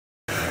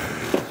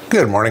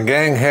Good morning,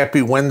 gang.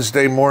 Happy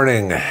Wednesday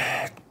morning.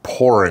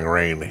 Pouring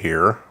rain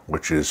here,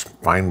 which is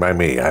fine by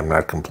me. I'm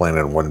not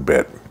complaining one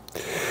bit.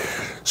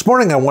 This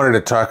morning I wanted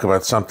to talk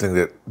about something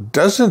that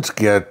doesn't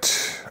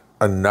get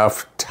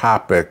enough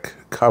topic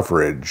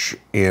coverage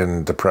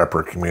in the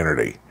prepper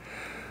community,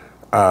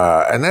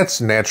 and that's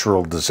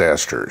natural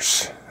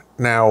disasters.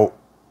 Now,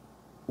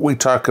 we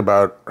talk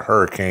about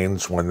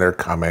hurricanes when they're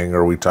coming,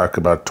 or we talk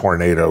about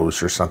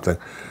tornadoes or something,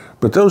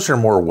 but those are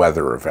more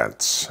weather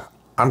events.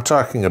 I'm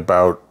talking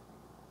about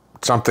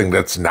something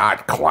that's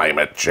not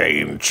climate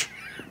change,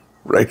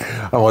 right?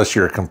 Unless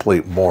you're a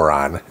complete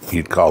moron,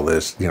 you'd call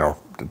this,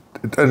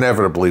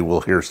 inevitably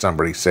we'll hear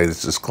somebody say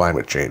this is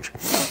climate change.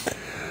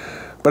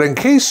 But in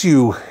case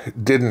you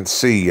didn't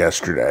see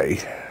yesterday,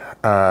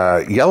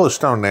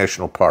 Yellowstone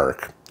National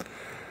Park,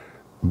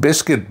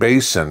 Biscuit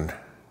Basin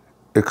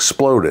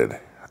exploded.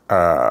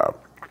 Not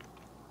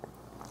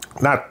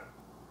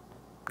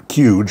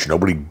huge,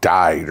 nobody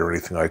died or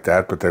anything like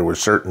that, but there was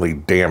certainly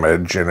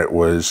damage, and it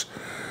was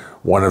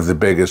one of the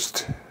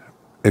biggest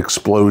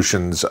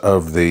explosions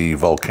of the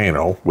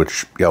volcano,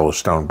 which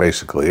Yellowstone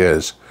basically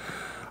is,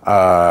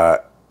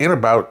 in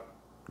about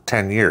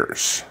 10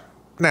 years.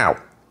 Now,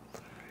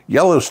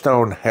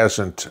 Yellowstone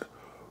hasn't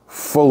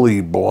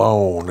fully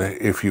blown,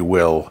 if you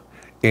will,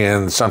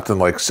 in something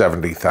like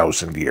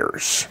 70,000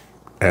 years.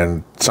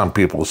 And some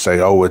people say,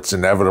 oh, it's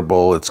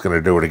inevitable, it's going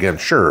to do it again.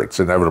 Sure, it's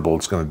inevitable,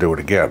 it's going to do it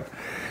again.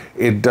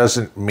 It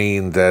doesn't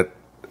mean that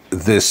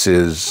this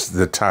is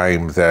the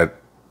time that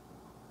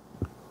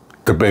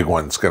the big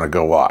one's going to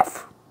go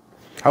off.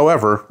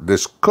 However,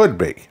 this could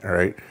be, all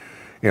right?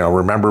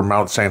 Remember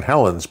Mount St.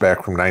 Helens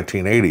back from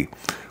 1980?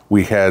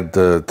 We had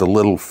the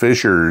little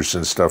fissures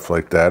and stuff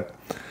like that,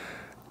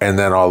 and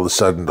then all of a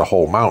sudden the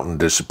whole mountain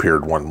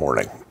disappeared one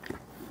morning.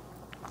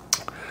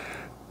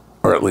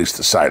 Or at least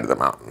the side of the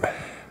mountain.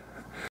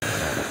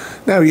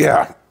 Now,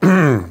 yeah,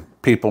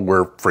 people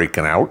were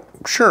freaking out.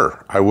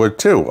 Sure, I would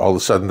too. All of a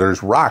sudden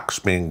there's rocks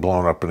being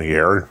blown up in the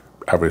air.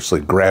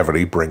 Obviously,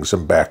 gravity brings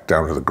them back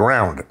down to the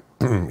ground.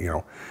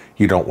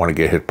 You don't want to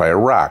get hit by a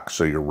rock,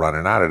 so you're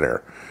running out of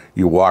there.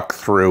 You walk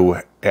through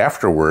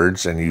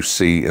afterwards, and you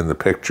see in the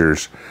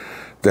pictures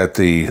that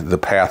the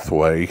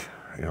pathway,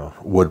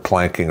 wood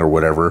planking or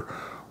whatever,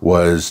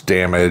 was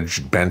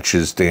damaged,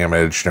 benches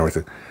damaged, and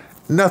everything.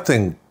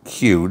 Nothing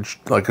huge.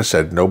 Like I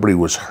said, nobody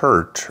was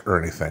hurt or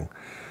anything.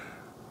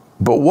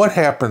 But what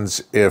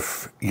happens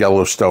if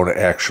Yellowstone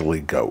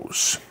actually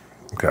goes?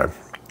 Okay,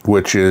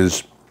 which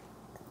is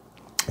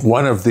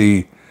one of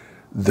the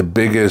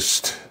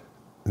biggest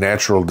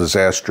natural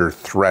disaster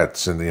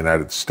threats in the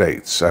United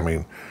States. I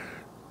mean,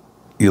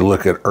 you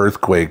look at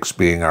earthquakes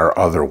being our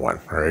other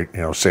one, right?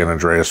 San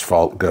Andreas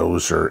fault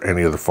goes, or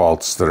any of the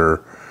faults that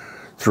are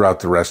throughout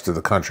the rest of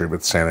the country,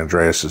 but San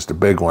Andreas is the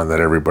big one that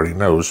everybody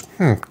knows.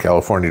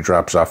 California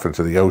drops off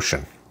into the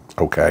ocean.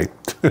 Okay.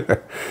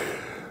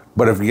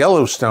 But if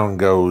Yellowstone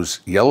goes,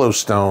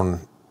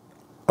 Yellowstone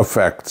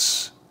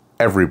affects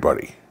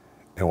everybody.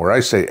 And where I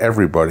say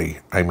everybody,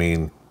 I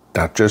mean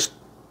not just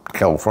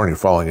California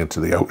falling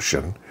into the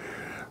ocean,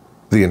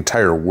 the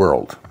entire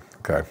world,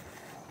 okay?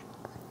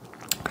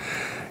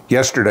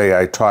 Yesterday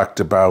I talked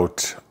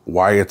about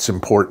why it's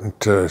important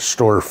to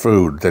store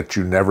food, that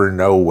you never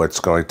know what's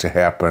going to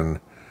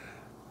happen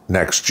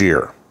next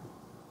year.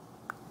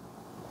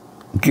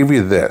 I'll give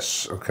you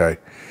this, okay?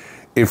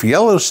 If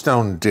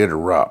Yellowstone did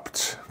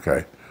erupt,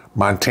 okay,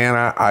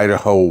 Montana,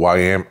 Idaho,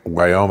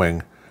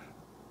 Wyoming,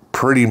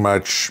 pretty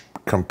much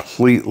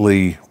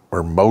completely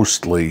or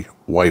mostly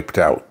wiped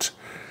out.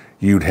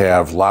 You'd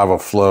have lava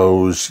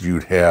flows,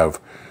 you'd have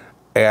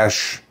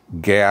ash,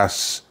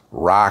 gas,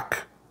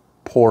 rock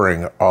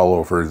pouring all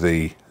over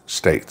the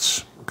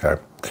states, okay?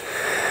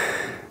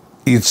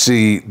 You'd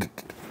see,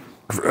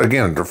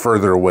 again, the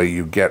further away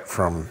you get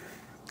from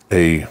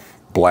a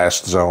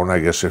blast zone, I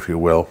guess, if you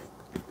will,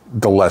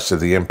 the less of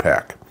the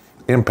impact.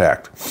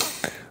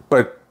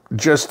 But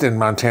just in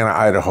Montana,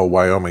 Idaho,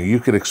 Wyoming,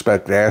 you could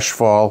expect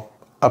ashfall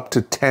up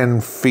to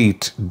 10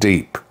 feet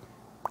deep,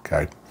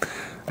 okay?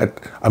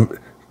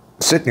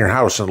 Sit in your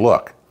house and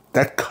look.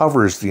 That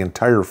covers the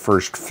entire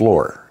first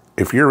floor.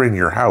 If you're in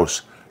your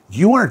house,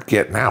 you aren't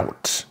getting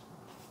out,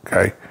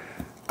 okay?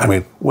 I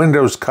mean,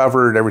 windows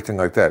covered, everything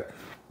like that.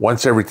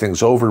 Once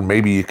everything's over,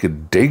 maybe you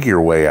could dig your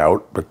way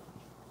out, but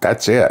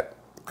that's it,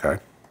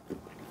 okay?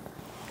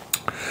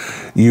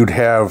 You'd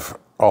have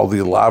all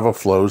the lava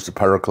flows, the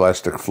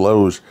pyroclastic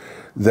flows,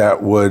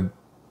 that would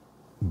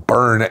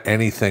burn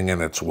anything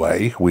in its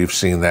way. We've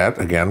seen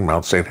that, again,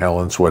 Mount St.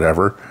 Helens,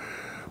 whatever.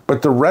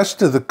 But the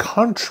rest of the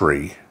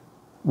country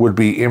would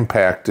be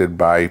impacted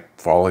by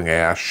falling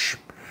ash.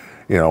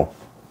 Of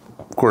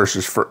course,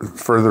 as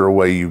further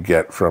away you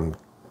get from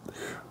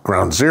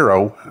ground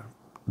zero,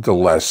 the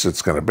less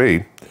it's going to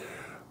be.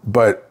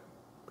 But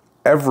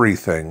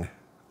everything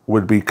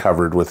would be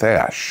covered with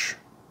ash,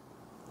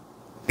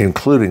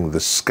 including the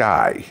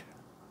sky.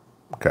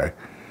 Okay,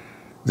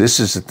 this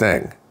is the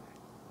thing.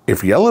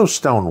 If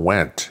Yellowstone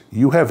went,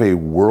 you have a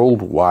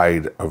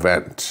worldwide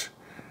event.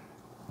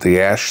 The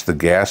ash, the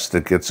gas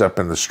that gets up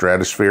in the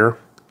stratosphere,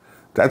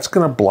 That's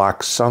going to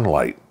block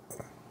sunlight.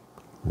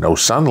 No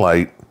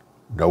sunlight,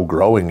 no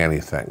growing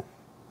anything.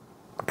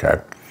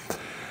 Okay?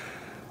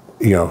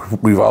 You know,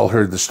 we've all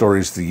heard the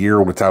stories, the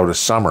year without a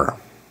summer.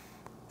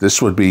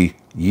 This would be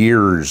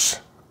years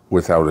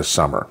without a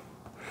summer.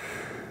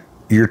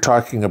 You're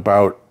talking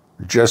about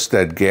just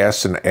that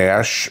gas and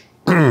ash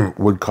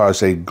would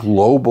cause a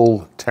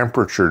global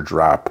temperature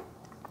drop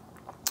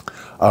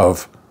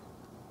of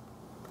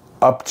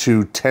up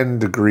to 10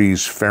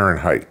 degrees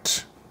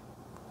Fahrenheit.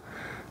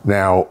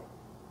 Now,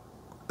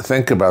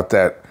 think about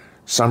that.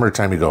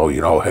 Summertime, you go, you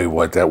know, hey,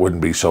 what, that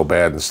wouldn't be so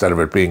bad. Instead of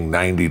it being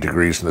 90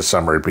 degrees in the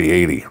summer, it'd be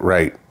 80,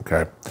 right?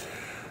 Okay.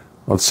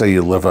 Let's say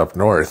you live up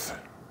north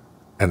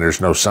and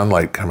there's no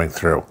sunlight coming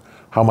through.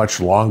 How much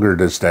longer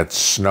does that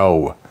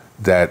snow,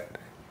 that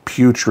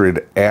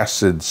putrid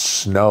acid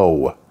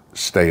snow,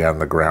 stay on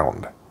the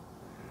ground?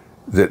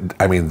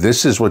 I mean,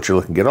 this is what you're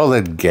looking at. Get all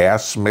that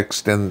gas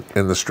mixed in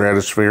the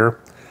stratosphere.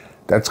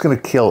 That's going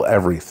to kill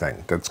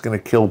everything. That's going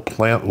to kill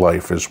plant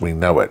life as we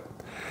know it.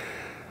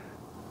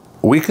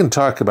 We can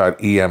talk about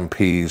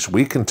EMPs.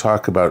 We can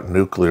talk about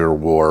nuclear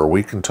war.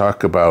 We can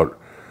talk about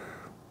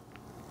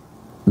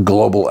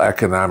global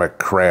economic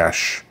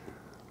crash.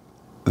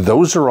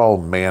 Those are all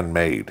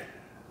man-made.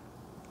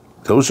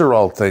 Those are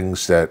all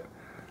things that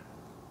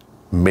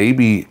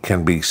maybe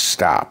can be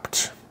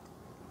stopped.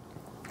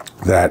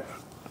 That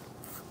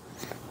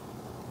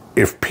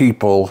if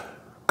people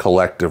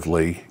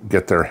collectively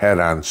get their head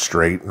on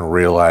straight and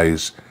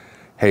realize,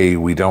 hey,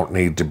 we don't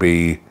need to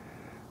be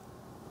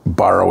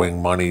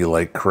borrowing money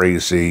like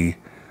crazy.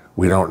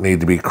 We don't need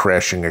to be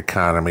crashing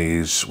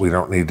economies. We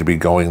don't need to be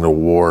going to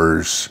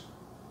wars.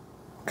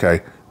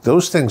 Okay?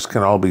 Those things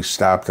can all be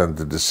stopped on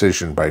the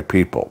decision by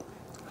people.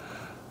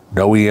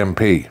 No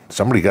EMP.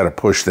 Somebody got to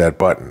push that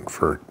button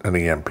for an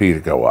EMP to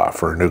go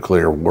off, or a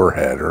nuclear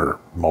warhead, or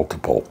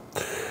multiple.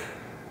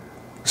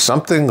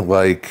 Something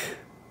like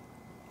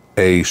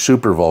a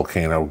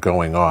supervolcano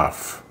going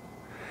off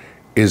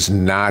is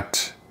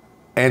not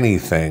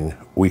anything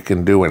we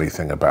can do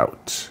anything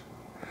about.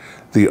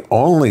 The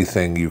only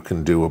thing you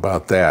can do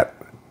about that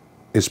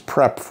is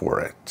prep for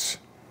it.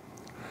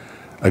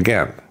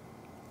 Again,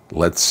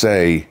 let's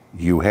say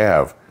you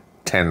have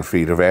 10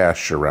 feet of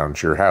ash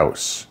around your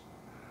house.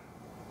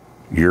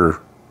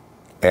 You're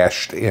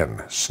ashed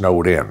in,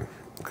 snowed in,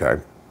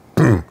 okay?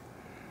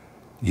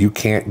 You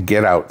can't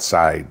get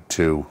outside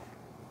to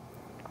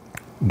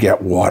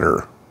get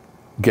water,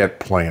 get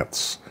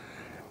plants.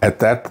 At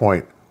that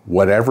point,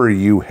 whatever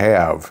you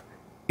have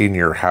in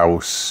your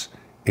house,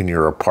 in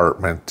your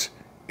apartment,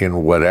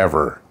 in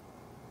whatever,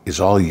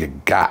 is all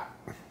you got.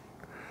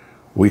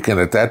 We can,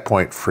 at that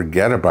point,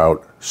 forget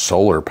about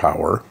solar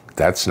power.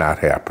 That's not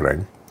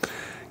happening.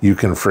 You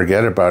can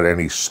forget about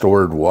any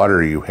stored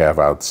water you have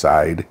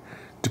outside,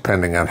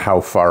 depending on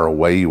how far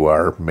away you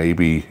are.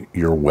 Maybe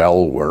your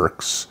well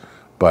works,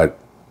 but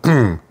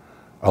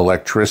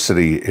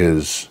electricity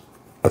is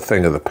a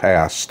thing of the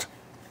past.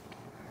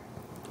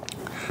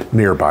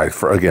 Nearby,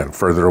 again,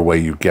 further away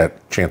you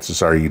get,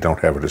 chances are you don't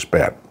have it as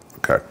bad.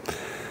 Okay.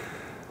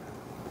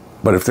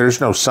 But if there's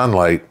no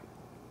sunlight,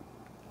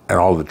 and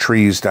all the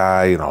trees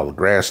die, and all the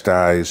grass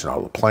dies, and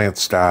all the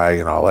plants die,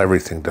 and all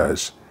everything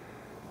does,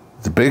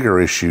 the bigger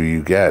issue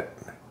you get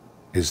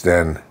is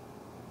then,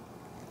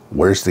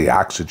 where's the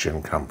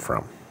oxygen come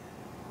from?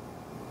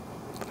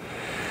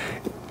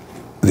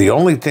 The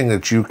only thing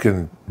that you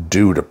can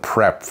do to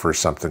prep for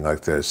something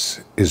like this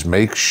is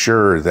make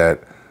sure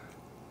that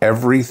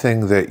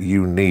everything that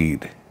you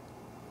need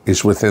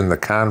is within the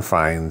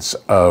confines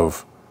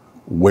of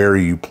where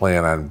you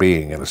plan on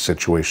being in a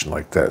situation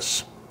like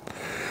this.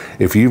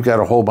 If you've got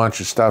a whole bunch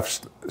of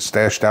stuff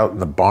stashed out in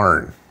the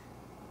barn,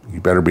 you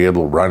better be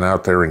able to run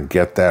out there and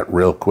get that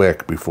real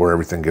quick before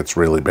everything gets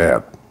really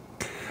bad.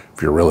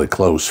 If you're really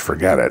close,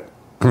 forget it.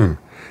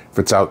 If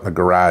it's out in the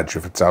garage,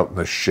 if it's out in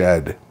the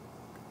shed,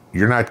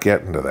 you're not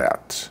getting to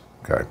that,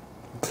 okay?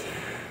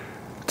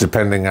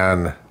 Depending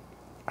on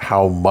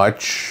how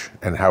much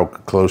and how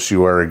close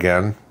you are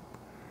again,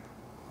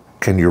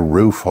 can your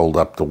roof hold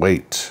up the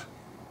weight,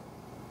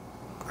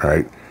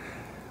 right?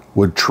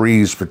 Would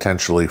trees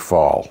potentially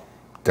fall?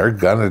 They're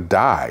gonna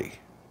die.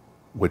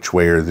 Which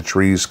way are the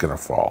trees gonna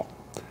fall?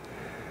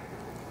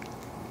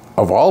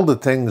 Of all the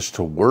things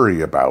to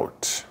worry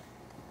about,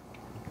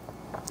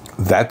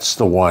 that's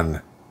the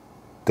one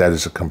that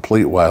is a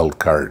complete wild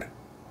card,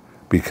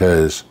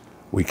 because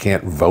we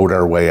can't vote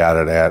our way out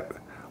of that.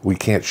 We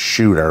can't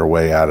shoot our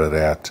way out of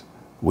that.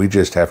 We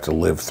just have to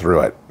live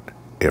through it,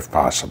 if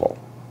possible.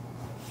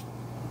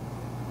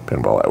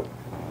 Pinball out.